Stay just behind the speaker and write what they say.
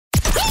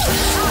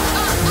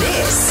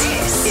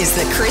This is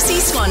the Chrissy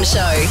Swan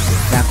Show.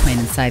 Our Queen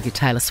and Saviour,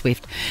 Taylor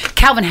Swift.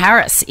 Calvin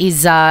Harris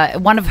is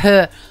one of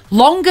her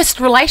longest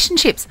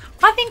relationships.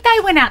 I think they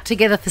went out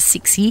together for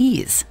 6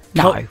 years.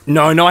 No,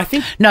 I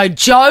think... No,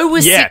 Joe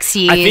was 6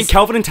 years. I think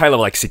Calvin and Taylor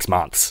were like 6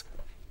 months.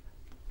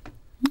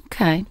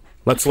 Okay.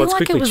 Let's like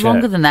quickly it was check.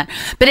 longer than that.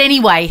 But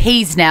anyway,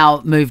 he's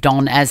now moved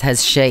on, as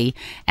has she,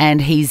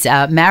 and he's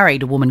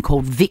married a woman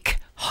called Vic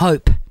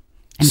Hope,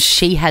 and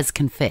she has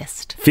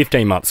confessed.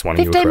 15 months, one.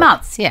 15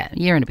 months, yeah, a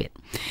year and a bit.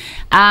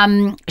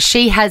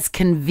 She has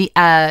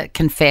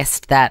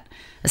confessed that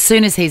as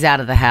soon as he's out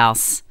of the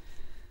house,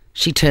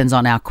 she turns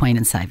on our Queen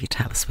and Saviour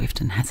Taylor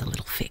Swift and has a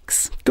little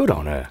fix. Good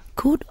on her.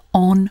 Good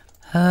on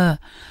her.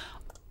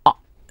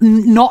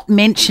 Not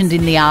mentioned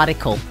in the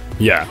article.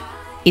 Yeah.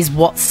 Is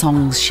what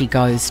songs she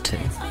goes to.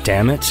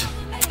 Damn it.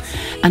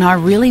 And I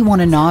really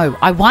want to know.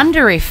 I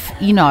wonder if,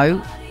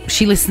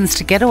 she listens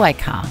to Getaway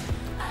Car,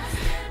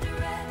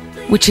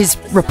 which is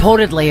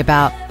reportedly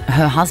about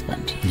her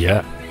husband.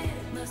 Yeah.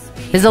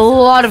 There's a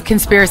lot of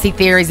conspiracy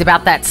theories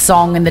about that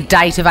song and the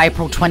date of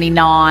April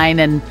 29,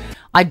 and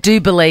I do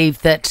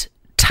believe that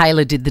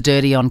Taylor did the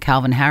dirty on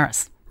Calvin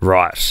Harris.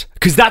 Right.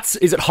 Because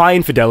is it High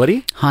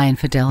Infidelity? High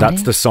Infidelity.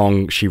 That's the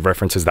song she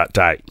references that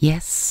date.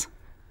 Yes.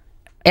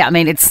 Yeah, I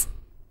mean,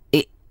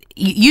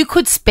 you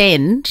could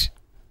spend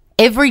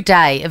every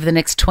day of the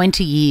next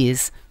 20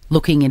 years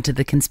looking into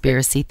the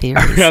conspiracy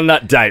theories. Around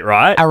that date,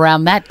 right?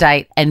 Around that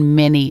date and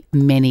many,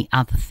 many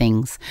other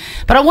things.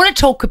 But I want to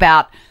talk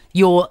about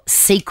your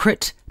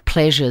secret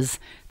pleasures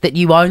that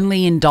you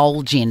only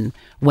indulge in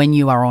when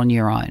you are on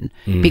your own,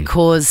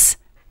 because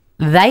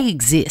they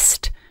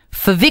exist.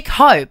 For Vic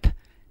Hope,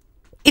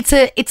 it's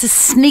a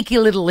sneaky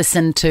little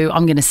listen to,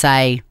 I'm going to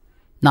say,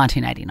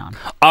 1989.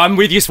 I'm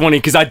with you, Swanee,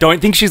 because I don't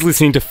think she's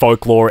listening to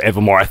folklore or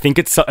Evermore. I think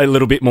it's a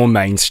little bit more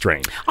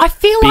mainstream. I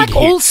feel Big like hits.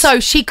 Also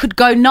she could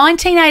go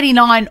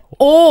 1989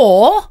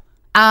 or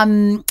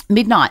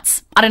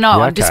Midnights. I don't know.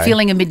 Yeah, I'm just okay.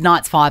 feeling a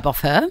Midnights vibe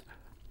off her.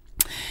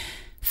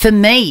 For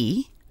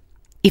me,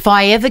 if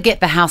I ever get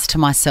the house to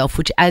myself,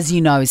 which, as you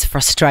know, is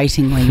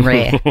frustratingly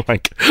rare.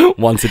 Like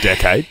once a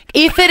decade.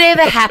 If it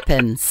ever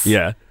happens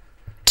Yeah.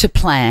 to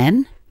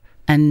plan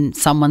and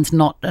someone's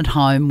not at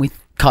home with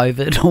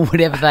COVID or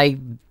whatever they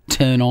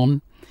turn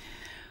on,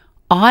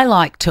 I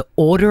like to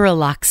order a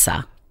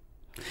laksa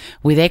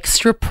with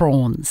extra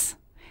prawns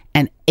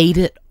and eat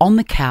it on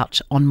the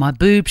couch on my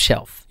boob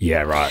shelf.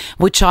 Yeah, right.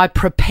 Which I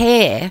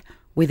prepare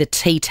with a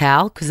tea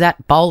towel because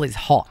that bowl is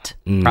hot,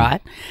 right?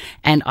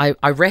 And I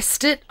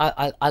rest it.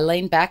 I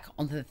lean back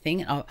onto the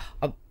thing. And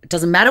it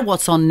doesn't matter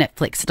what's on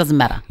Netflix. It doesn't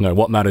matter. No,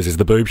 what matters is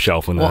the boob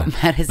shelf and What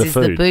matters is the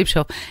food. boob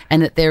shelf,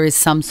 and that there is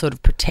some sort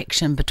of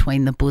protection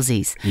between the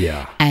buzzies.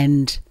 Yeah.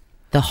 And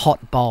the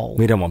hot bowl.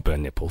 We don't want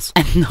burnt nipples.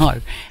 No.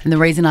 And the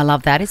reason I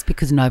love that is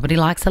because nobody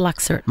likes a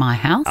laksa at my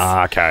house.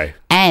 Ah, okay.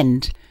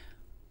 And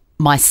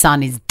my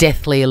son is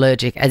deathly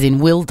allergic, as in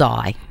will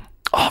die,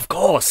 Oh, of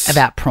course.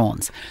 about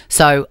prawns.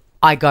 So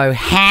I go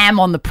ham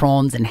on the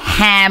prawns and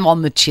ham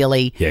on the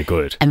chili. Yeah,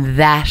 good. And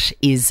that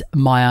is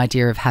my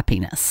idea of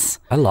happiness.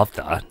 I love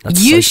that.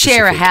 That's You so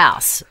share a specific.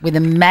 house with a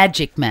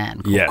magic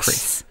man called Yes.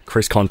 Chris.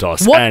 Chris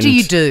Kontos. What And do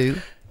you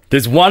do?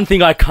 There's one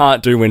thing I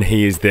can't do when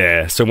he is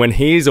there. So when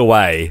he is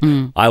away,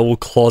 I will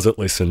closet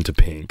listen to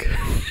Pink.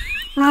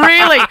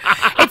 Really?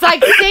 It's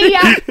like, see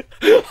ya.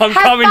 I'm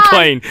Have coming fun.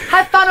 clean.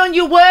 Have fun on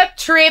your work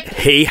trip.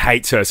 He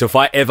hates her. So if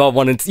I ever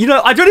wanted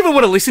to, I don't even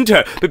want to listen to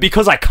her. But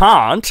because I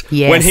can't,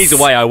 Yes. when he's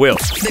away, I will.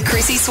 The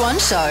Chrissy Swan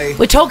Show.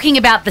 We're talking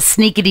about the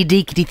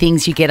sneakity-deekity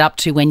things you get up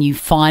to when you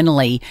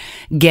finally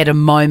get a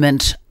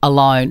moment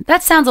alone.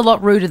 That sounds a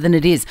lot ruder than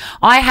it is.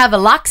 I have a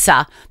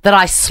laksa that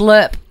I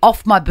slurp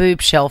off my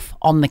boob shelf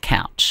on the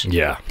couch.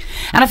 Yeah.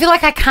 And I feel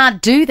like I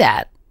can't do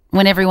that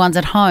when everyone's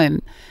at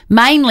home,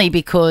 mainly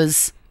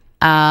because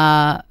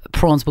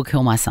prawns will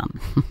kill my son.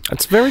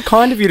 It's very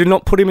kind of you to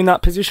not put him in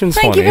that position,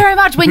 Thank Swanee. you very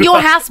much. When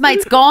your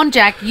housemate's gone,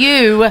 Jack,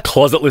 you...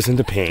 Closet listen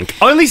to Pink.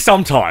 Only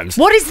sometimes.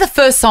 What is the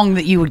first song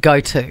that you would go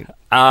to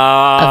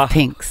of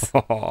Pink's?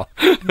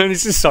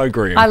 This is so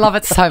grim. I love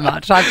it so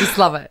much. I just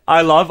love it.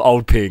 I love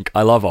old Pink.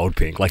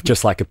 Like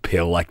just like a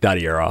pill, like that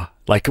era.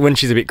 Like when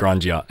she's a bit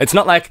grungier. It's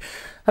not like,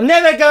 I'm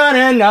never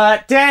gonna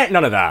not dance.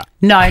 None of that.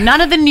 No, none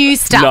of the new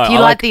stuff. No, You I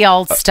like like- the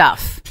old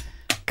stuff.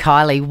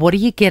 Kylie, what do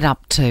you get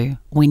up to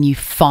when you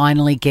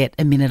finally get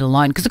a minute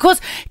alone? Because, of course,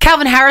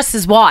 Calvin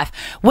Harris's wife,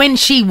 when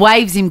she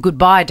waves him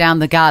goodbye down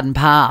the garden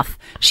path,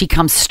 she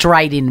comes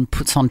straight in and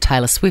puts on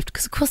Taylor Swift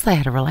because, of course, they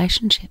had a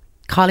relationship.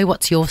 Kylie,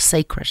 what's your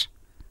secret?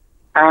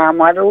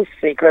 My little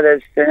secret,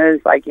 as soon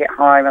as I get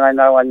home and I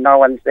know when no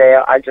one's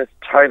there, I just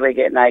totally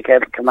get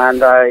naked,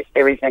 commando,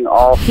 everything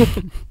off,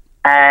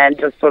 and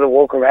just sort of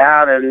walk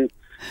around and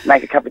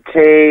make a cup of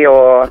tea,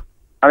 or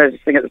I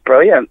just think it's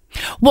brilliant.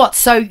 What,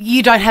 so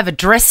you don't have a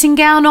dressing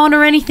gown on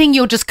or anything?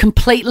 You're just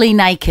completely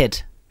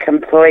naked?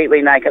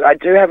 Completely naked. I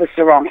do have a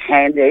sarong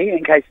handy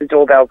in case the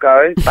doorbell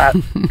goes, but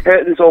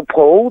curtains all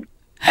pulled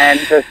and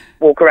just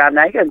walk around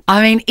naked.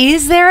 I mean,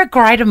 is there a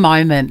greater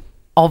moment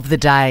of the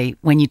day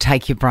when you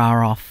take your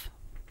bra off?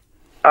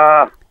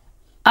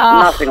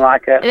 Nothing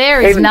like it.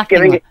 There is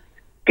nothing like-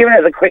 giving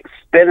it the quick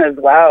spin as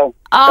well.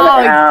 Oh,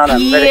 Spin it around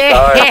and let it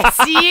go. yes,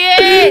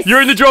 yes.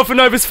 You're in the draw for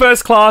Nova's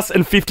first class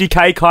and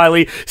 50K,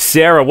 Kylie.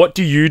 Sarah, what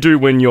do you do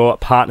when your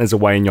partner's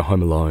away and you're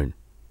home alone?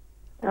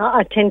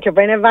 I tend to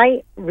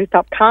renovate, rip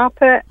up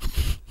carpet,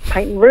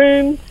 paint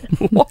rooms.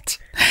 What?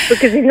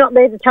 Because he's not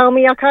there to tell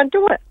me I can't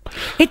do it.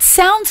 It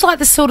sounds like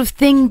the sort of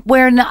thing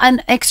where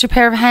an extra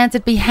pair of hands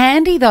would be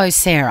handy, though,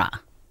 Sarah.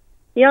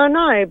 Yeah, I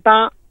know,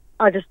 but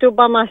I just do it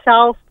by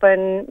myself.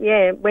 And,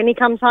 yeah, when he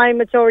comes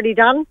home, it's already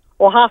done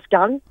or half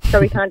done, so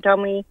he can't tell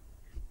me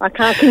I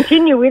can't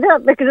continue with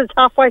it because it's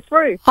halfway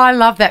through. I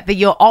love that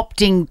you're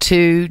opting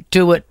to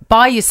do it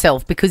by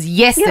yourself because,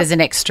 yes, there's an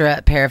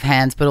extra pair of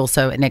hands, but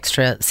also an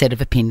extra set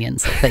of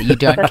opinions that you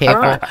don't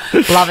care for.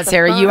 Love it,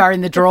 Sarah. You are in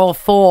the draw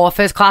for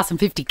first class and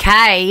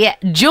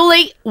 50K.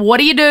 Julie, what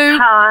do you do?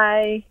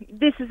 Hi.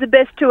 This is the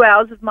best 2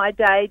 hours of my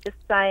day, just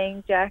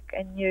saying, Jack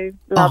and you,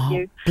 love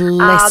you.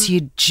 Bless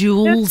you,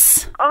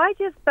 Jules. I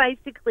just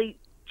basically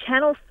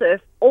channel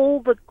surf all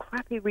the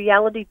crappy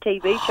reality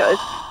TV shows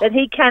that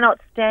he cannot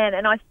stand.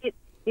 And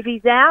if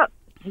he's out,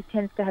 he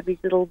tends to have his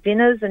little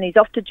dinners and he's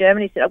off to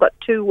Germany. He said, I've got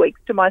 2 weeks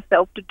to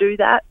myself to do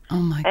that. Oh,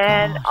 my God.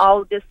 And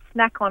I'll just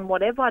snack on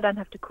whatever. I don't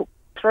have to cook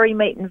 3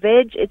 meat and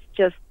veg. It's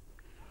just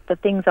the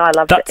things I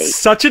love to eat. That's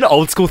such an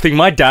old school thing.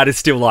 My dad is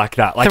still like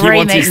that. Like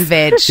 3 meat and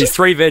veg. He's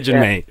 3 veg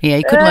and meat. Yeah,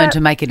 he could learn to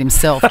make it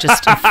himself,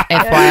 just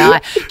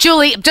FYI.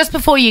 Julie, just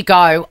before you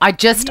go, I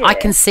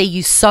can see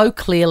you so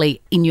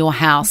clearly in your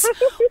house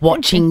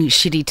watching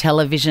shitty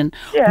television.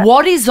 Yeah.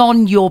 What is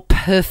on your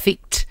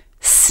perfect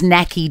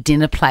snacky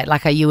dinner plate?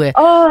 Like, are you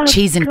a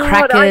cheese and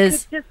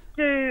crackers? I could just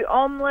do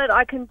omelette.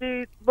 I can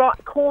do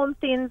corn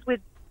thins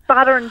with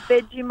butter and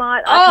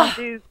Vegemite. I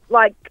can do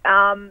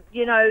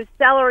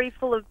celery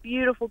full of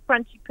beautiful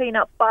crunchy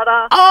peanut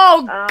butter.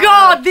 Oh,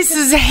 God, this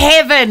is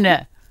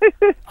heaven.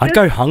 I'd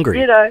go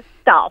hungry.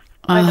 Stuff.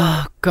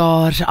 Oh,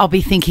 God, I'll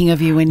be thinking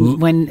of you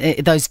when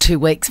those 2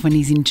 weeks when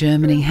he's in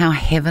Germany. How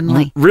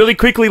heavenly. Really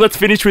quickly, let's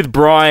finish with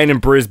Brian in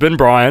Brisbane.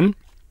 Brian.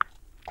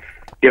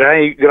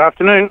 G'day, good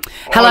afternoon.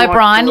 Hello,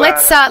 Brian.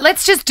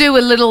 Let's just do a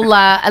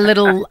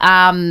little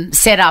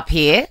setup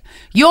here.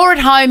 You're at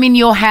home in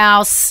your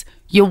house.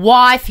 Your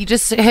wife, you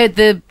just heard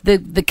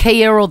the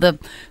Kia or the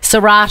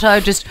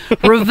Cerato just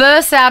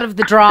reverse out of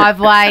the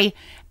driveway.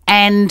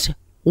 And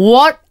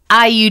what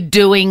are you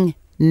doing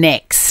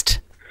next?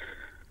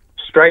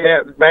 Straight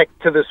out back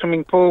to the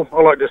swimming pool.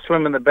 I like to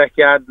swim in the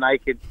backyard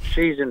naked.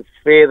 She's in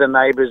fear the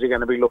neighbours are going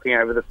to be looking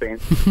over the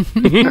fence.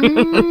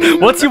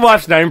 What's your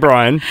wife's name,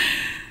 Brian?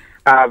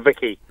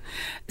 Vicky.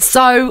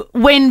 So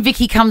when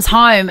Vicky comes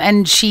home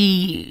and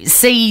she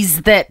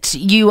sees that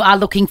you are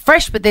looking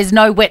fresh but there's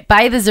no wet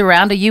bathers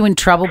around, are you in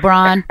trouble,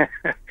 Brian?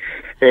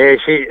 Yeah,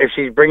 if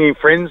she's bringing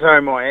friends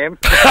home, I am.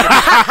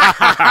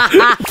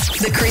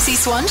 The Chrissy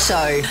Swan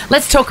Show.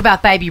 Let's talk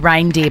about Baby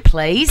Reindeer,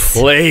 please.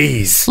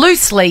 Please.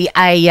 Loosely,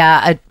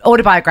 a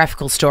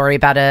autobiographical story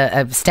about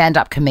a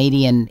stand-up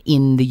comedian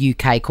in the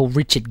UK called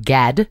Richard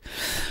Gadd,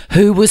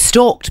 who was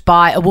stalked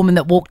by a woman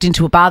that walked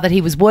into a bar that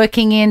he was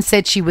working in,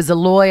 said she was a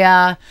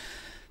lawyer.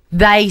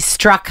 They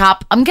struck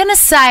up, I'm going to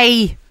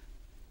say,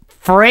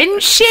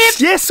 friendship.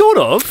 Yeah, sort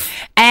of.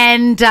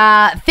 And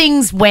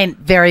things went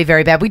very,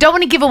 very bad. We don't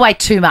want to give away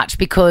too much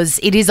because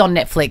it is on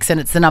Netflix and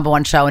it's the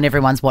 #1 show and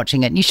everyone's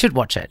watching it. And you should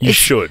watch it. You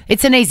should.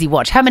 It's an easy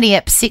watch. How many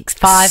eps? 6,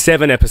 5?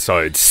 7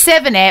 episodes.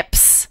 7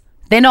 eps.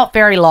 They're not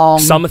very long.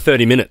 Some are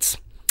 30 minutes.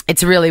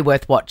 It's really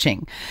worth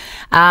watching.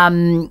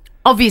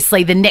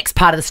 Obviously, the next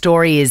part of the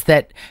story is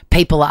that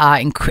people are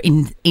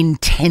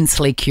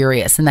intensely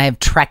curious and they have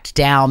tracked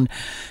down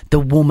the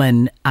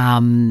woman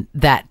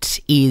that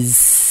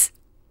is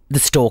the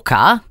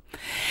stalker.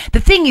 The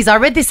thing is, I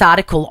read this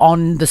article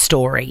on the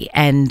story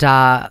and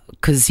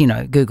because,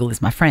 Google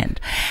is my friend,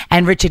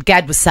 and Richard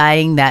Gadd was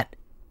saying that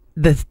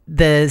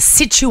the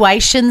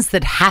situations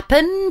that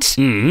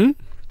happened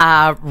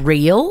are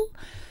real,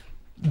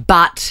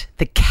 but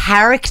the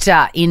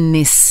character in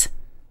this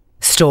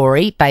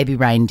story, Baby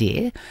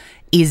Reindeer,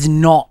 is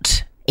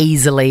not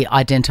easily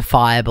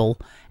identifiable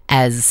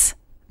as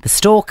the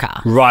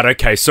stalker. Right,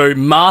 okay. So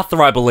Martha,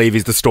 I believe,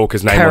 is the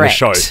stalker's name on the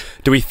show.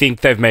 Do we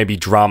think they've maybe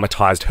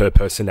dramatised her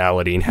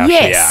personality and how she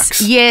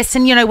acts? Yes,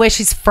 and where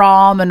she's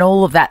from and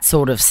all of that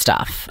sort of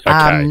stuff.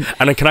 Okay.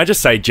 And can I just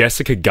say,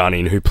 Jessica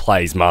Gunning, who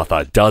plays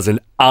Martha, does an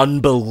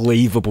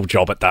unbelievable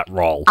job at that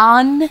role.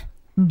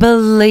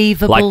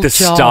 Unbelievable job. Like the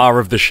star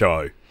of the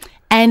show.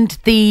 And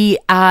the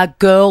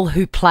girl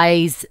who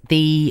plays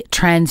the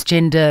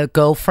transgender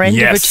girlfriend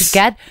of Richard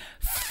Gadd,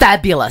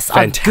 fabulous.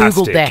 Fantastic. I've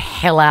Googled the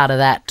hell out of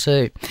that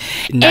too.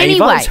 Neva?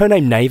 Anyway, Is her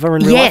name Neva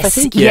in real life, I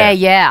think?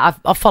 Yeah.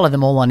 I follow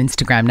them all on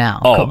Instagram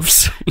now.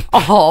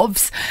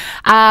 Ovs.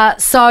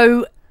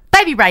 So,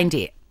 Baby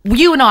Reindeer,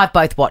 you and I have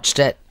both watched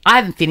it. I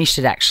haven't finished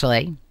it,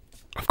 actually.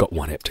 I've got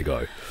 1 ep to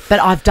go. But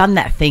I've done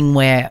that thing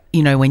where,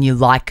 when you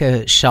like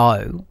a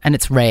show and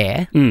it's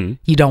rare,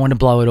 you don't want to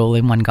blow it all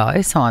in one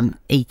go, so I'm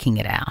eking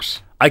it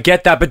out. I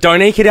get that, but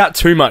don't eke it out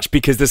too much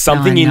because there's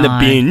something in the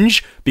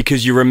binge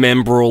because you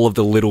remember all of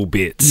the little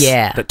bits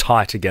that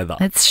tie together.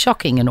 It's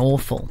shocking and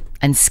awful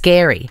and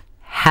scary.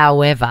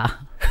 However,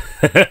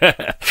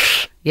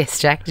 Yes,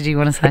 Jack, did you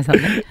want to say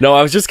something? No,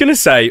 I was just going to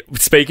say,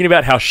 speaking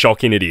about how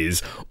shocking it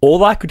is,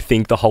 all I could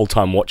think the whole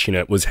time watching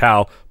it was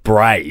how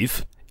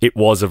brave it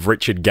was of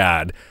Richard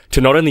Gadd to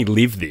not only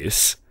live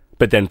this,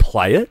 but then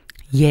play it.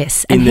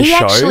 Yes, in and the he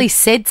show. actually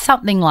said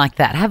something like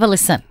that. Have a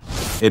listen.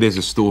 It is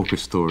a stalker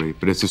story,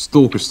 but it's a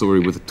stalker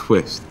story with a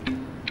twist.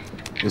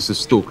 It's a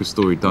stalker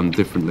story done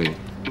differently.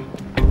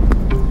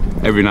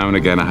 Every now and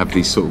again, I have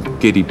these sort of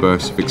giddy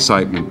bursts of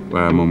excitement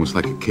where I'm almost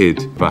like a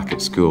kid back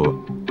at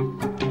school.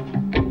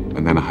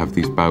 And then I have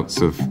these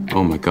bouts of,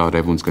 oh my God,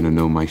 everyone's going to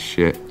know my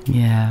shit.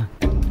 Yeah.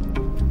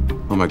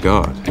 Oh my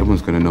God,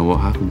 everyone's going to know what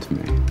happened to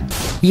me.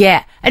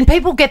 Yeah, and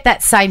people get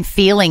that same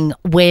feeling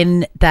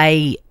when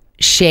they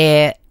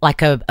share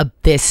like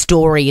their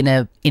story in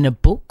a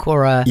book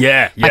or an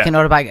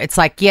autobiography. It's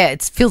like, yeah,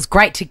 it feels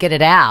great to get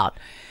it out.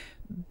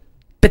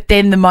 But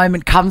then the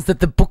moment comes that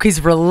the book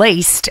is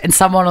released and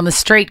someone on the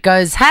street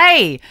goes,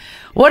 hey,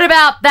 what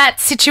about that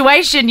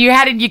situation you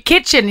had in your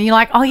kitchen? And you're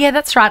like, oh, yeah,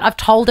 that's right. I've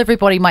told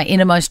everybody my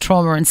innermost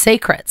trauma and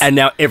secrets. And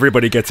now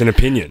everybody gets an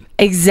opinion.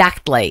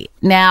 Exactly.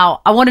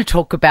 Now, I want to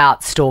talk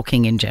about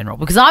stalking in general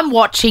because I'm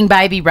watching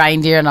Baby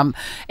Reindeer and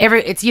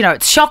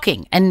it's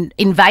shocking and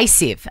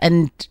invasive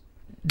and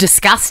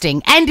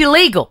disgusting and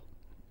illegal.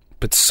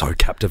 But so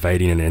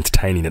captivating and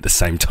entertaining at the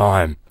same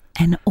time.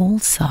 And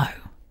also,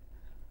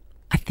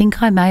 I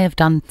think I may have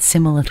done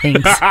similar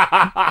things.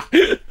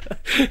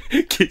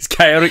 It's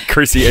chaotic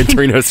Chrissy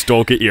entering her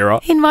stalker era.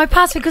 In my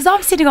past, because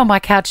I'm sitting on my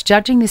couch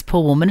judging this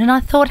poor woman and I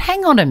thought,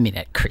 hang on a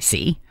minute,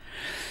 Chrissy.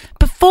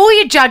 Before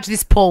you judge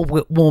this poor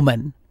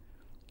woman,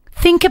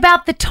 think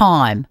about the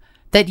time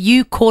that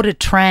you caught a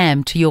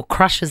tram to your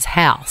crush's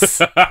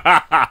house.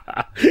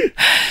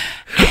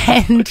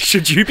 And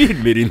should you be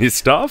admitting this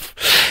stuff?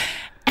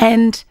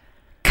 And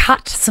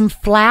cut some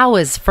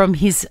flowers from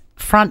his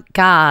front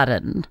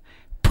garden,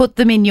 put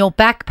them in your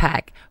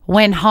backpack,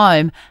 went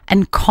home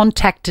and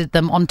contacted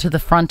them onto the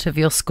front of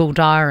your school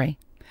diary.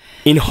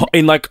 In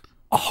like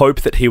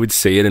hope that he would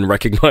see it and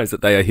recognise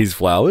that they are his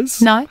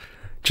flowers? No.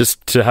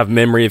 Just to have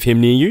memory of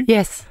him near you?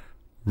 Yes.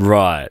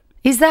 Right.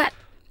 Is that...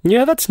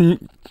 Yeah, that's...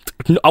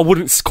 I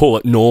wouldn't call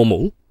it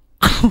normal.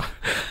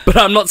 But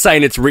I'm not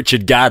saying it's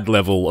Richard Gadd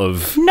level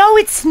of... No,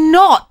 it's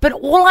not. But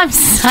all I'm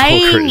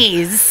saying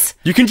is...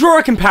 You can draw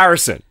a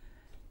comparison.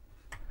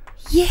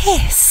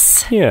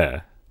 Yes.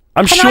 Yeah.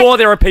 I'm sure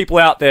there are people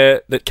out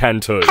there that can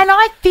too. And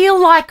I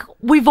feel like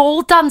we've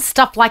all done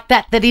stuff like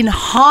that in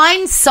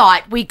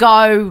hindsight we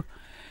go,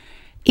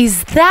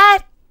 is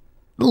that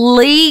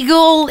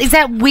legal? Is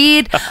that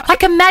weird?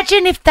 Like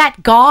imagine if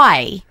that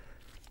guy,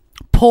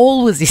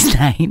 Paul was his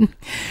name,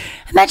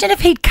 imagine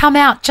if he'd come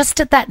out just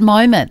at that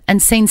moment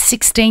and seen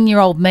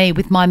 16-year-old me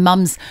with my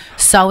mum's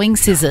sewing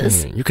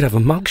scissors. You could have a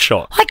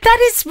mugshot. Like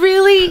that is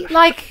really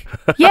like,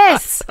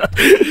 yes.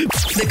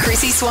 The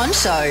Chrissy Swan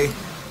Show.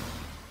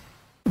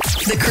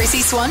 The Chrissy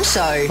Swan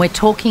Show. We're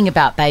talking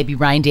about Baby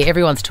Reindeer.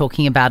 Everyone's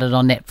talking about it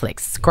on Netflix.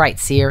 It's a great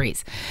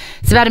series.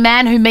 It's about a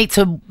man who meets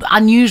an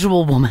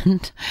unusual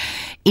woman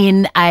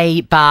in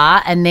a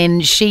bar and then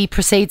she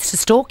proceeds to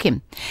stalk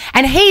him.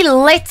 And he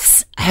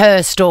lets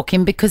her stalk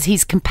him because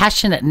he's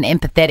compassionate and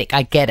empathetic.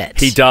 I get it.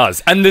 He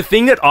does. And the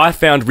thing that I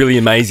found really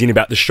amazing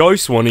about the show,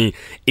 Swanee,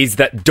 is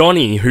that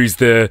Donnie, who's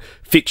the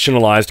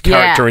fictionalised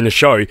character in the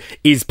show,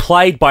 is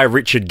played by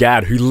Richard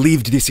Gadd, who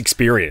lived this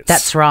experience.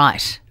 That's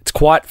right. It's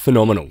quite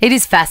phenomenal. It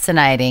is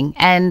fascinating.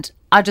 And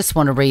I just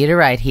want to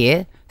reiterate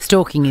here,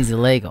 stalking is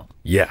illegal.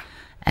 Yeah.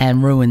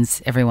 And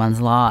ruins everyone's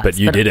lives. But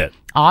you did it.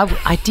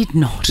 I did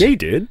not. Yeah, you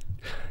did.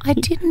 I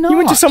did not. You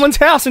went to someone's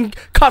house and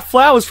cut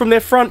flowers from their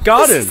front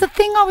garden. This is the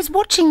thing. I was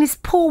watching this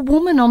poor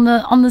woman on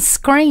the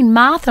screen,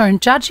 Martha, and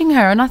judging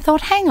her, and I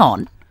thought, hang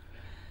on.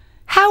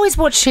 How is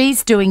what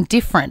she's doing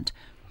different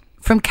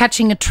from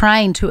catching a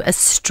train to a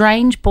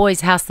strange boy's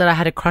house that I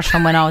had a crush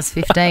on when I was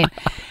 15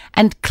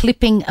 and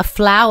clipping a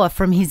flower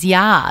from his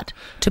yard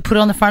to put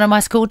on the front of my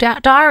school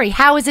diary?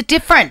 How is it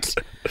different?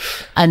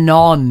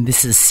 Anon,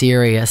 this is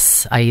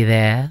serious. Are you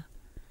there?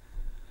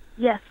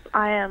 Yes,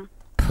 I am.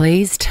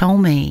 Please tell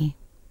me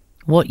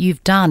what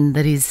you've done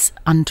that is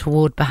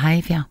untoward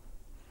behaviour.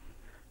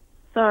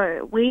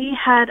 So we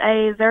had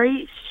a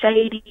very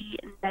shady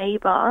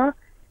neighbour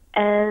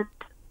and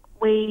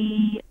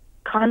we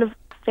kind of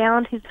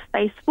found his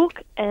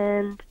Facebook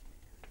and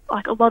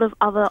like a lot of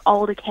other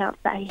old accounts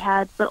that he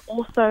had, but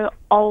also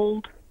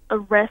old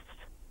arrest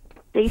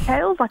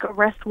details, like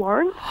arrest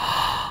warrants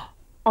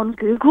on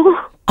Google.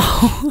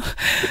 Oh,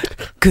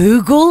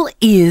 Google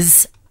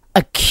is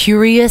a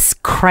curious,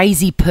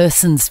 crazy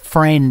person's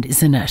friend,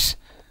 isn't it?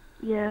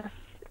 Yes,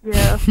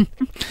 yeah.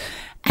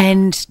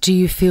 And do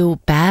you feel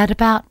bad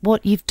about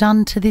what you've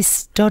done to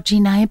this dodgy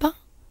neighbour?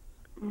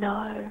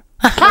 No.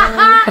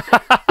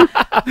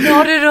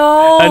 Not at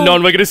all. And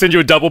Non, we're going to send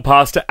you a double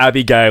pass to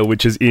Abigail,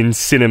 which is in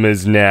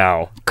cinemas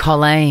now.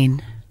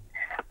 Colleen.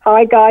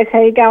 Hi guys,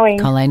 how you going?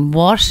 Colleen,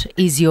 what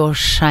is your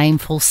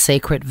shameful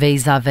secret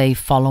vis-a-vis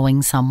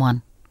following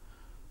someone?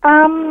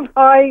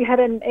 I had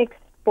an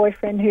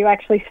ex-boyfriend who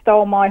actually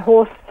stole my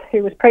horse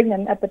who was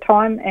pregnant at the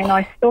time, and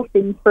I stalked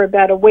him for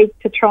about a week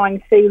to try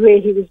and see where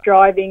he was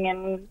driving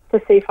and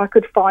to see if I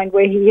could find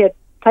where he had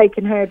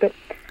taken her. But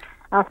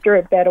after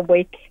about a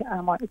week,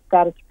 I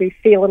started to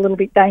feel a little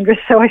bit dangerous,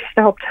 so I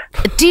stopped.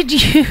 Did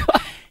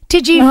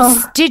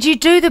you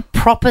do the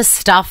proper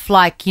stuff,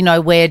 like, you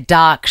know, wear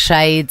dark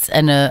shades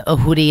and a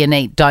hoodie and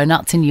eat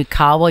donuts in your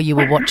car while you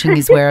were watching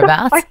his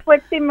whereabouts? I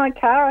slept in my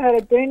car. I had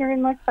a doona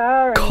in my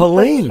car. And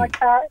Colleen. in my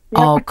car.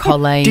 Oh,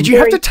 Colleen. Did you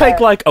have to take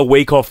like a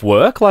week off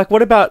work? Like,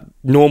 what about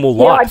normal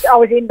life? I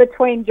was in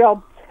between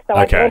jobs, so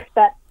I left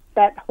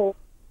that whole.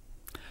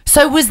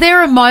 So was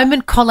there a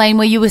moment, Colleen,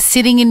 where you were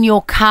sitting in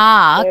your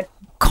car? Yes.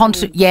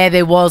 Yeah,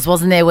 there was,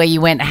 wasn't there, where you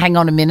went, hang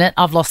on a minute,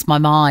 I've lost my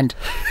mind.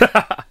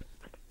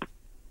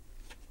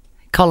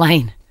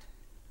 Colleen.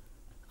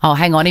 Oh,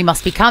 hang on, he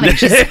must be coming.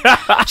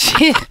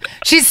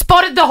 She's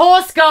spotted the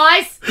horse,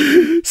 guys.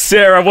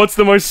 Sarah, what's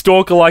the most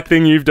stalker-like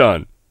thing you've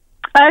done?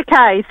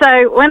 Okay,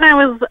 so when I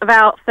was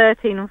about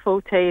 13 and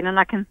 14, and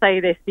I can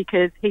say this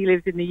because he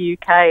lives in the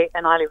UK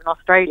and I live in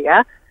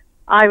Australia,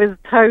 I was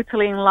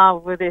totally in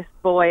love with this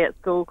boy at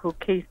school called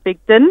Keith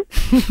Bigden.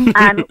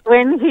 And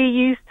when he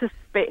used to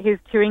spit his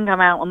chewing gum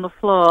out on the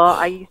floor,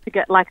 I used to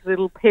get like a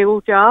little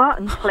pill jar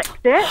and collect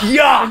it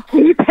and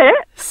keep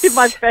it in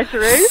my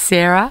bedroom.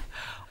 Sarah,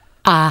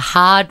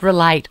 hard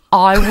relate.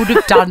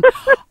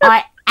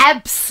 I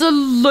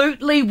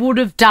absolutely would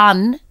have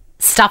done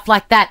stuff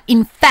like that.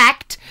 In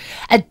fact,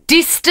 a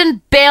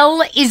distant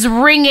bell is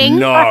ringing.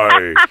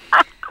 No.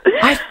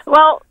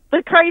 Well,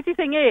 the crazy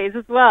thing is,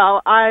 as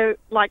well, I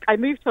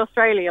moved to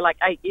Australia like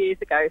 8 years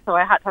ago, so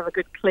I had to have a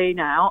good clean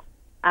out.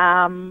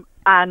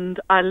 And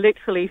I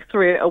literally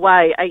threw it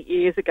away 8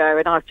 years ago,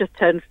 and I've just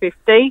turned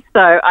 50, so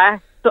I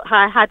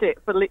had it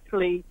for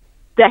literally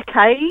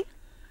decades.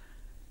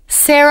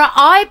 Sarah,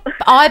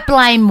 I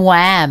blame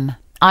Wham.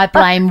 I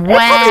blame Wham. It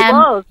probably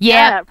was. Yep.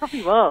 Yeah, it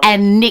probably was.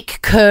 And Nick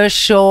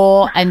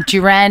Kershaw and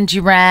Duran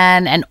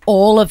Duran and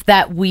all of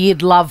that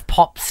weird love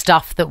pop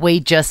stuff that we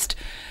just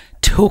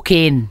took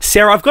in.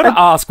 Sarah, I've got to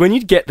ask, when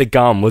you'd get the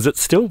gum, was it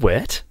still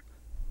wet?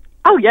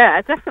 Oh,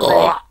 yeah,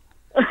 definitely.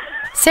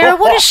 Sarah,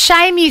 what a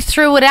shame you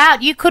threw it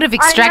out. You could have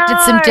extracted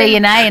some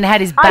DNA and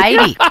had his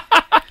baby.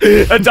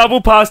 A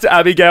double pass to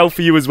Abigail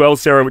for you as well,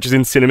 Sarah, which is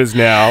in cinemas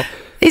now.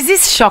 Is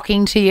this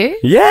shocking to you?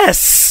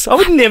 Yes. I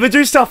would never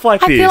do stuff like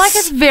this. I feel like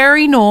it's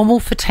very normal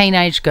for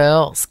teenage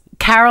girls.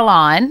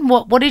 Caroline,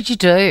 what did you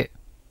do?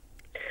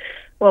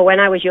 Well, when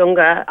I was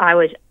younger, I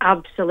was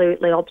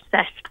absolutely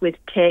obsessed with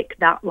Take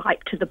That,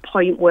 like to the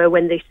point where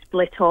when they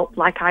split up,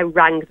 like I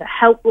rang the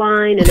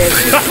helpline and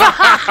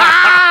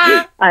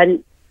everything.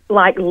 And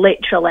like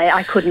literally,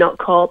 I could not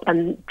cope.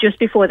 And just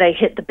before they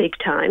hit the big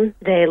time,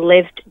 they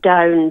lived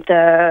down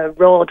the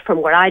road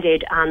from where I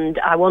did. And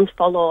I once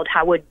followed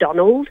Howard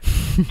Donald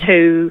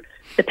to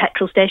the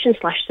petrol station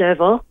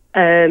 /servo.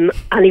 And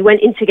he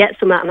went in to get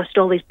some and I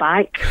stole his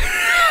bike.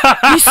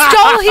 You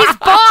stole his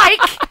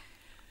bike?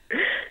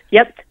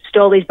 Yep,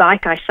 stole his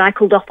bike. I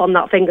cycled off on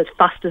that thing as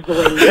fast as the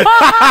wind.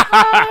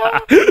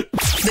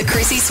 The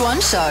Chrissy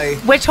Swan Show.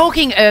 We're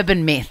talking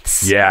urban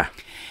myths. Yeah.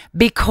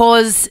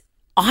 Because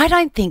I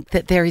don't think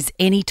that there is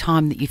any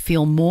time that you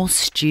feel more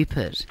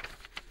stupid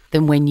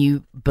than when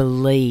you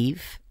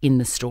believe in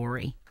the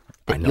story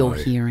that you're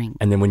hearing.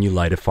 And then when you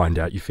later find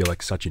out, you feel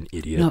like such an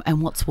idiot. No,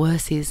 and what's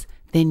worse is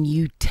then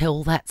you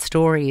tell that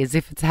story as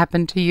if it's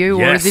happened to you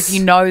or Yes. as if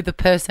you know the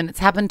person it's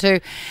happened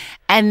to.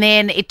 And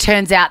then it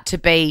turns out to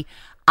be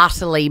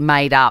utterly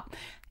made up.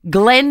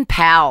 Glenn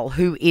Powell,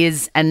 who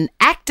is an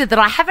actor that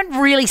I haven't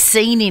really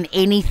seen in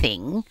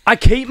anything. I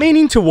keep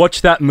meaning to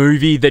watch that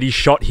movie that he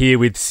shot here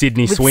with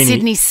Sydney Sweeney.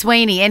 Sydney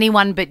Sweeney,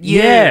 Anyone But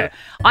You. Yeah.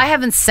 I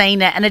haven't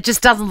seen it and it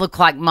just doesn't look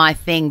like my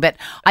thing, but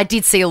I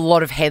did see a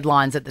lot of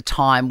headlines at the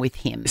time with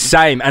him.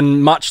 Same,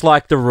 and much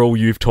like the rule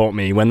you've taught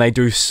me, when they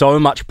do so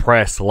much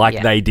press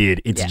like they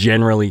did, it's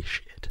generally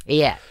shit.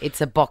 Yeah,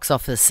 it's a box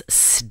office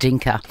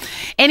stinker.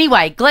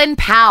 Anyway, Glenn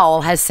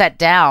Powell has sat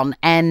down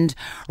and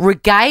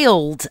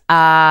regaled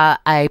a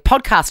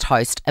podcast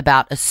host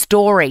about a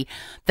story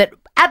that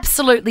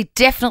absolutely,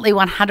 definitely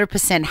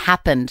 100%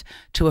 happened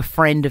to a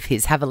friend of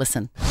his. Have a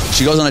listen.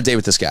 She goes on a date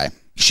with this guy.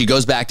 She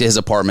goes back to his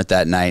apartment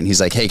that night and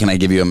he's like, hey, can I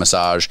give you a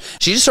massage?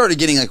 She just started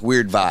getting like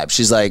weird vibes.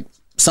 She's like,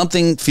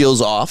 something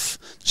feels off.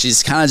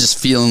 She's kind of just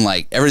feeling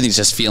like everything's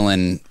just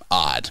feeling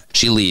odd.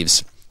 She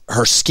leaves.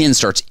 Her skin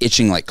starts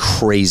itching like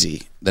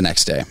crazy the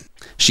next day.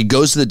 She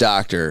goes to the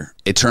doctor.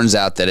 It turns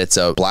out that it's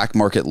a black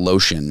market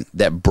lotion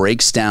that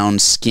breaks down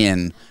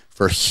skin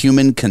for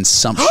human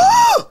consumption.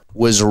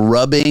 Was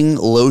rubbing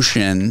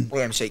lotion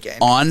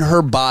on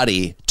her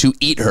body to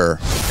eat her.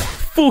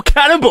 Full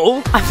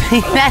cannibal. I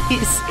mean,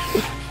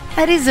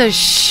 that is a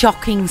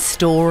shocking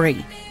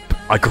story.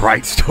 A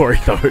great story,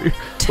 though.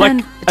 Like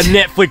a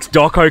Netflix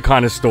doco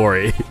kind of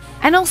story.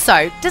 And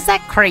also, does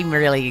that cream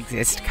really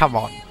exist? Come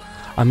on.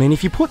 I mean,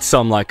 if you put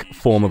some, like,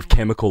 form of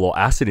chemical or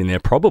acid in there,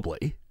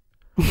 probably.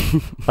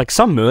 Like,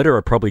 some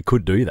murderer probably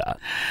could do that.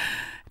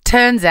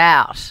 Turns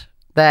out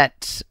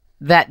that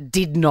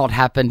did not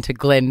happen to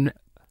Glenn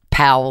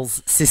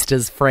Powell's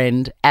sister's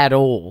friend at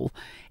all.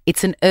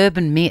 It's an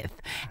urban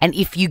myth. And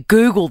if you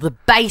Google the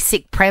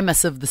basic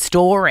premise of the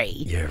story,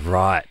 Yeah,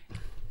 right.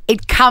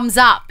 it comes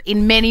up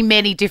in many,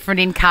 many different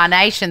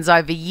incarnations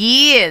over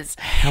years.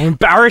 How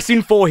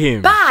embarrassing for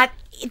him. But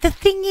the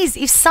thing is,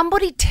 if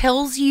somebody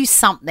tells you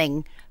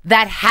something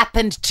that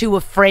happened to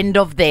a friend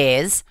of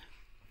theirs,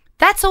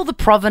 that's all the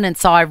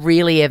provenance I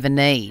really ever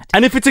need.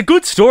 And if it's a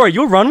good story,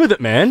 you'll run with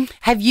it, man.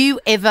 Have you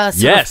ever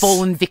sort Yes. of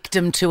fallen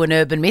victim to an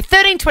urban myth?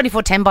 13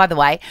 24 10, by the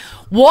way.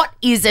 What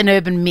is an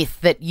urban myth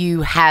that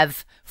you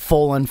have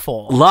fallen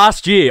for?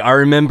 Last year, I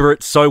remember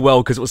it so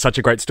well because it was such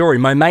a great story.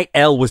 My mate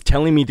Elle was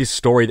telling me this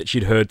story that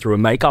she'd heard through a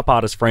makeup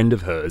artist friend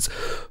of hers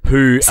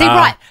who... See,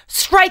 right,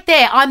 straight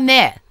there, I'm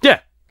there. Yeah.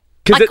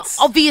 'Cause Like, it's,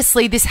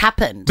 obviously this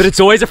happened. but it's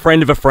always a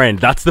friend of a friend.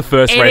 That's the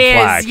first red It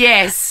flag. is,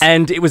 yes.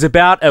 And it was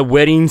about a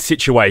wedding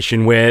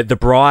situation where the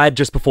bride,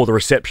 just before the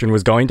reception,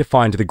 was going to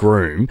find the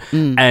groom,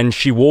 and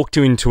she walked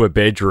into a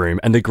bedroom,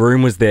 and the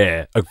groom was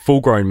there, a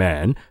full-grown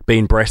man,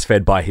 being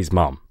breastfed by his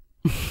mum.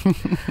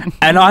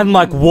 And I'm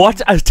like,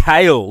 what a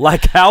tale.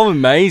 Like, how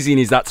amazing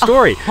is that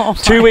story?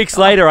 2 weeks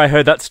later, I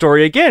heard that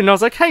story again, and I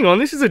was like, hang on,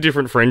 this is a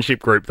different friendship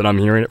group that I'm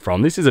hearing it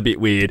from. This is a bit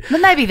weird. But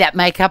maybe that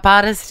makeup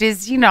artist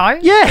is,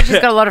 Yeah. she's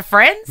got a lot of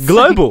friends.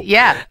 Global.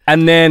 Yeah.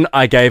 And then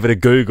I gave it a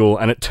Google,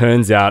 and it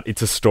turns out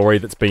it's a story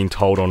that's been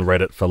told on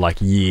Reddit for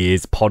like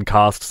years.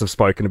 Podcasts have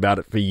spoken about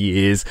it for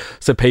years.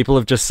 So people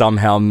have just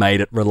somehow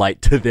made it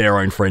relate to their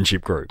own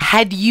friendship group.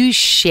 Had you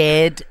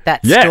shared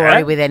that Yeah.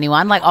 story with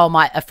anyone? Like,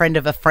 a friend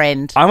of a friend.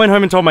 I went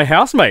home and told my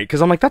housemate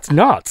because I'm like, that's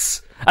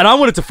nuts. And I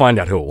wanted to find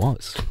out who it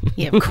was.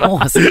 Yeah, of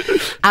course.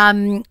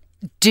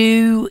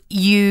 Do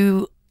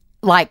you,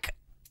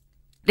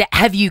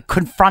 have you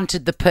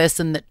confronted the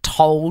person that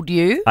told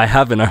you? I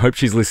haven't. I hope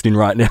she's listening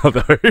right now,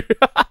 though.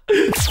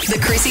 The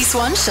Chrissy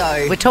Swan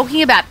Show. We're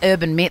talking about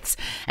urban myths.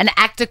 An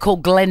actor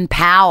called Glenn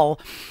Powell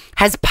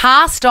has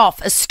passed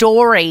off a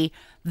story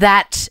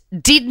that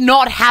did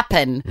not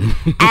happen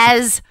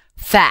as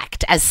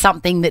fact, as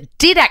something that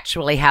did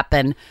actually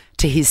happen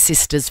to his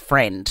sister's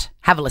friend.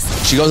 Have a listen.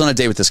 She goes on a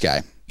date with this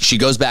guy. She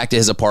goes back to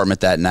his apartment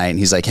that night, and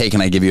he's like, hey,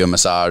 can I give you a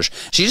massage?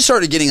 She just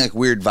started getting like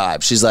weird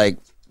vibes. She's like,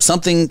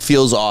 something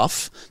feels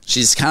off.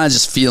 She's kind of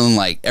just feeling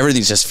like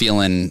everything's just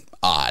feeling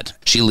odd.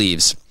 She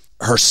leaves.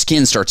 Her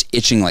skin starts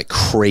itching like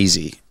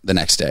crazy the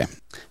next day.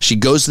 She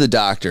goes to the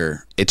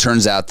doctor. It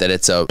turns out that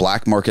it's a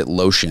black market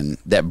lotion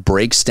that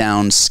breaks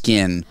down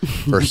skin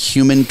for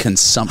human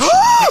consumption.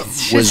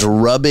 Was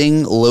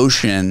rubbing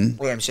lotion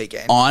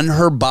on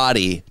her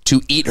body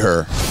to eat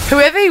her.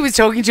 Whoever he was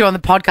talking to on the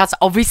podcast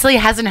obviously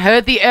hasn't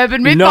heard the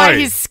urban myth by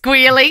his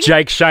squealing.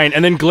 Jake Shane.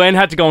 And then Glenn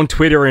had to go on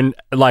Twitter and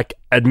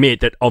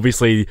admit that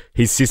obviously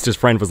his sister's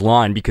friend was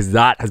lying because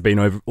that has been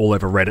all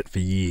over Reddit for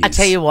years. I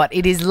tell you what,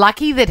 it is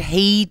lucky that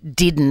he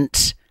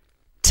didn't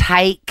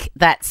take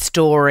that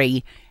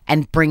story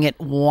and bring it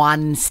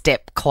one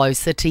step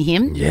closer to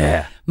him.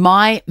 Yeah.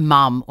 My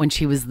mum, when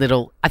she was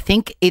little, I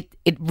think it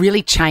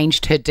really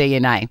changed her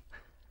DNA.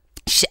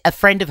 A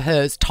friend of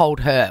hers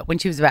told her when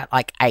she was about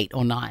 8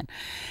 or 9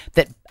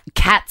 that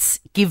cats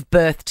give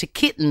birth to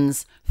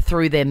kittens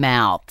through their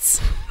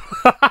mouths.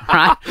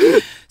 Right?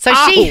 So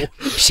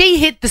she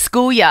hit the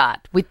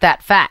schoolyard with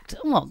that fact.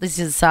 Well, this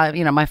is,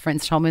 my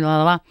friends told me,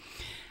 blah, blah, blah.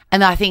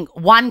 And I think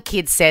one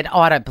kid said,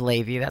 I don't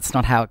believe you. That's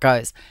not how it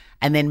goes.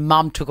 And then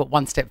mum took it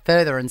one step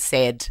further and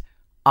said,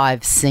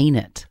 I've seen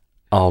it.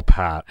 Oh,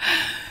 Pat.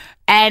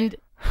 And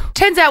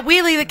turns out,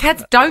 weirdly, the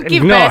cats don't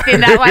give birth in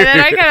that way. They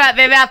don't go out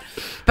their mouth.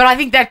 But I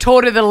think they've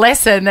taught her the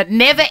lesson that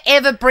never,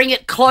 ever bring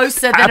it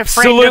closer than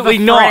Absolutely a friend of a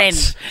not.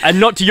 friend. And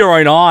not to your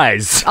own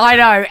eyes. I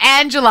know.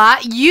 Angela,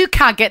 you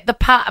can't get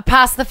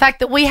past the fact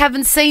that we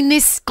haven't seen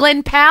this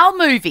Glenn Powell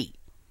movie.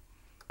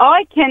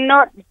 I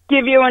cannot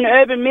give you an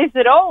urban myth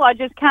at all. I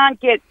just can't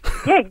get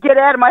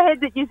out of my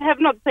head that you have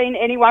not seen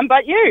anyone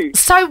but you.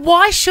 So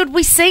why should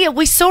we see it?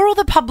 We saw all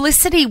the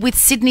publicity with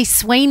Sydney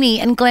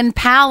Sweeney and Glenn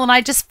Powell, and I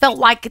just felt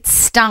like it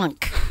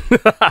stunk.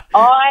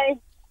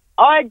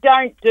 I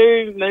don't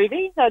do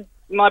movies.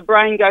 My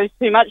brain goes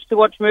too much to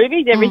watch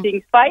movies.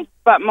 Everything's fake.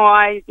 But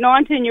my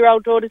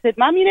 19-year-old daughter said,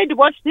 Mum, you need to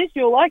watch this.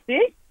 You'll like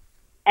this.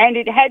 And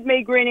it had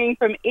me grinning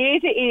from ear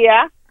to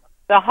ear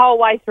the whole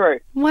way through.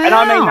 Wow. And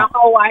I mean the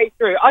whole way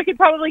through. I could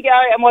probably go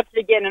and watch it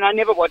again, and I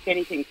never watch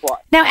anything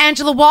twice. Now,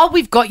 Angela, while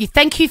we've got you,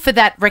 thank you for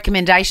that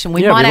recommendation.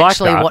 We might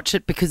actually watch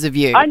it because of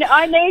you.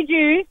 I need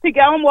you to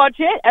go and watch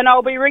it, and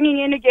I'll be ringing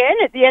in again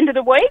at the end of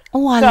the week.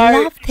 Oh, I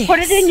love this. Put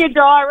it in your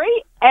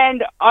diary,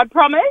 and I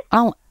promise.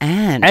 Oh,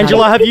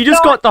 Angela, have you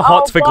just got the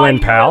hots for Glenn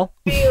Powell?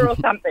 Beer or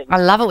something. I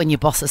love it when you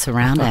boss us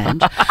around,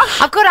 Ange.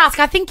 I've got to ask,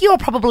 I think you're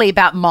probably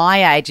about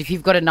my age if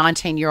you've got a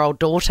 19-year-old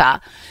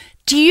daughter.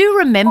 Do you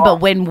remember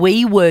when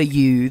we were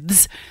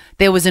youths,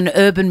 there was an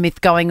urban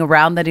myth going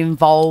around that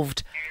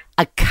involved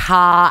a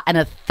car and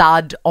a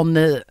thud on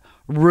the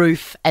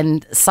roof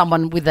and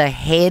someone with a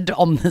head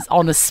on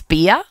a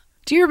spear?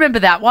 Do you remember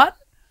that one?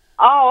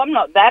 Oh, I'm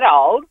not that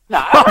old.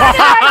 No.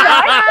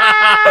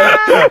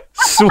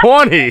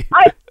 Swanee.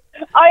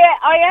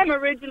 I am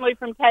originally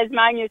from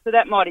Tasmania, so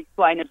that might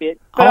explain a bit.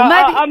 But Oh,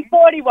 maybe- I'm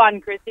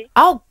 41, Chrissy.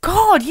 Oh,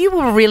 God, you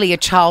were really a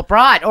child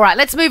bride. All right,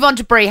 let's move on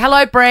to Bree.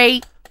 Hello,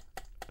 Bree.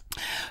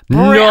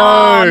 No.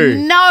 Oh,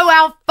 no,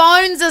 our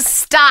phones are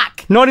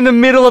stuck. Not in the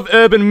middle of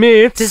urban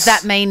myths. Does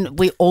that mean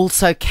we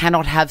also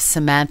cannot have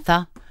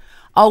Samantha?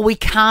 Oh, we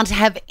can't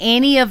have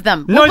any of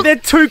them. No, Well, they're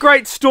two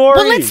great stories.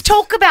 well, let's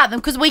talk about them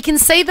because we can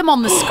see them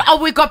on the screen.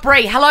 Oh, we've got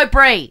Bree. Hello,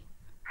 Bree.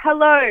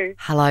 Hello.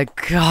 Hello.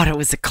 God, it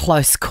was a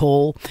close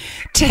call.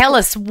 Tell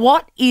us,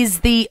 what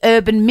is the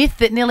urban myth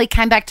that nearly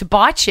came back to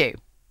bite you?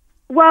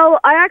 Well,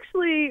 I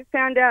actually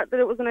found out that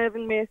it was an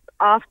urban myth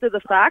after the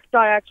fact.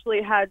 I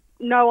actually had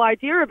no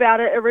idea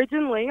about it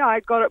originally. I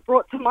got it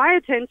brought to my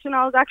attention.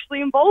 I was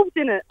actually involved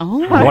in it.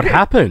 Oh. What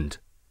happened?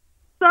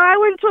 So I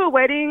went to a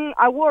wedding.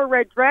 I wore a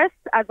red dress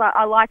as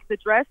I liked the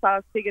dress.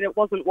 I figured it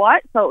wasn't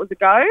white, so it was a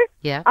go.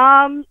 Yeah.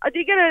 I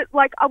did get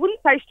I wouldn't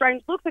say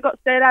strange looks. I got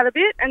stared at a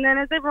bit. And then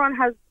as everyone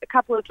has a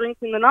couple of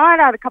drinks in the night,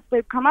 I had a couple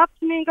of people come up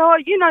to me and go, oh,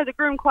 you know the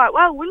groom quite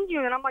well, wouldn't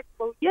you? And I'm like,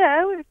 well,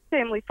 yeah, we're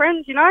family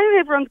friends, you know,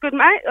 everyone's good,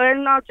 mate.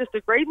 And I just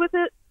agreed with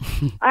it.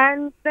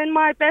 And then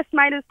my best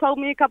mate has told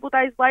me a couple of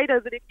days later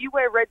that if you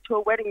wear red to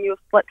a wedding, you've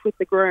slept with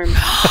the groom.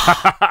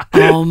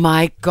 Oh,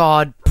 my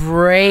God,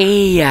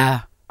 Bree.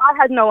 I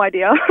had no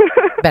idea.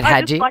 But I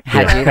had just you? liked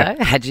Had it. you, though?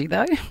 Had you,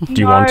 though?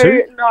 Do you want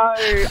to? No.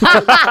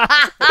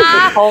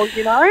 I told,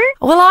 you know?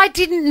 Well, I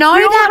didn't know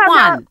We all that have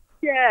one.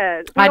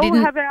 Yeah. I We all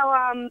didn't- have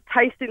our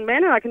taste in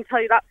men, and I can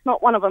tell you that's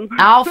not one of them.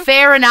 Oh,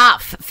 fair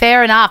enough.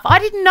 Fair enough. I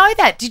didn't know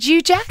that. Did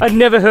you, Jack? I'd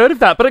never heard of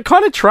that, but it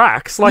kind of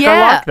tracks. Like, I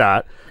Yeah. like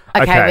that.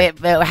 Okay,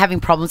 we're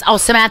having problems. Oh,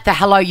 Samantha,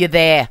 hello, you're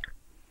there.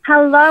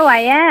 Hello, I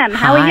am.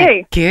 How Hi. are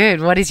you?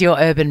 Good. What is your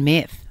urban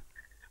myth?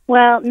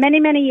 Well, many,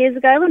 many years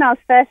ago when I was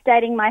first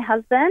dating my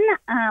husband,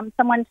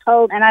 someone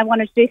told, and I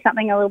wanted to do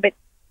something a little bit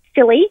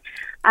silly,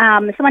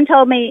 someone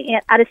told me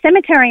at a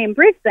cemetery in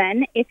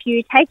Brisbane, if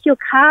you take your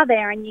car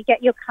there and you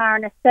get your car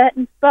in a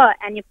certain spot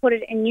and you put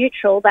it in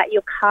neutral, that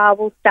your car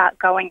will start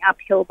going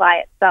uphill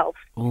by itself.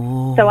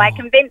 Ooh. So I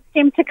convinced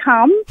him to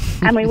come,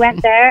 and we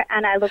went there,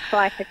 and I looked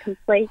like a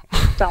complete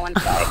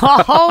so-and-so.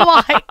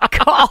 Oh, my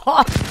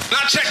God.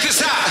 Now check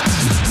this out.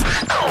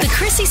 The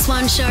Chrissy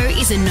Swan Show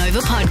is a Nova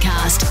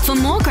podcast. For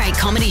more great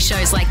comedy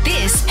shows like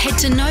this, head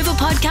to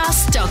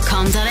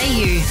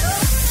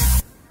novapodcast.com.au.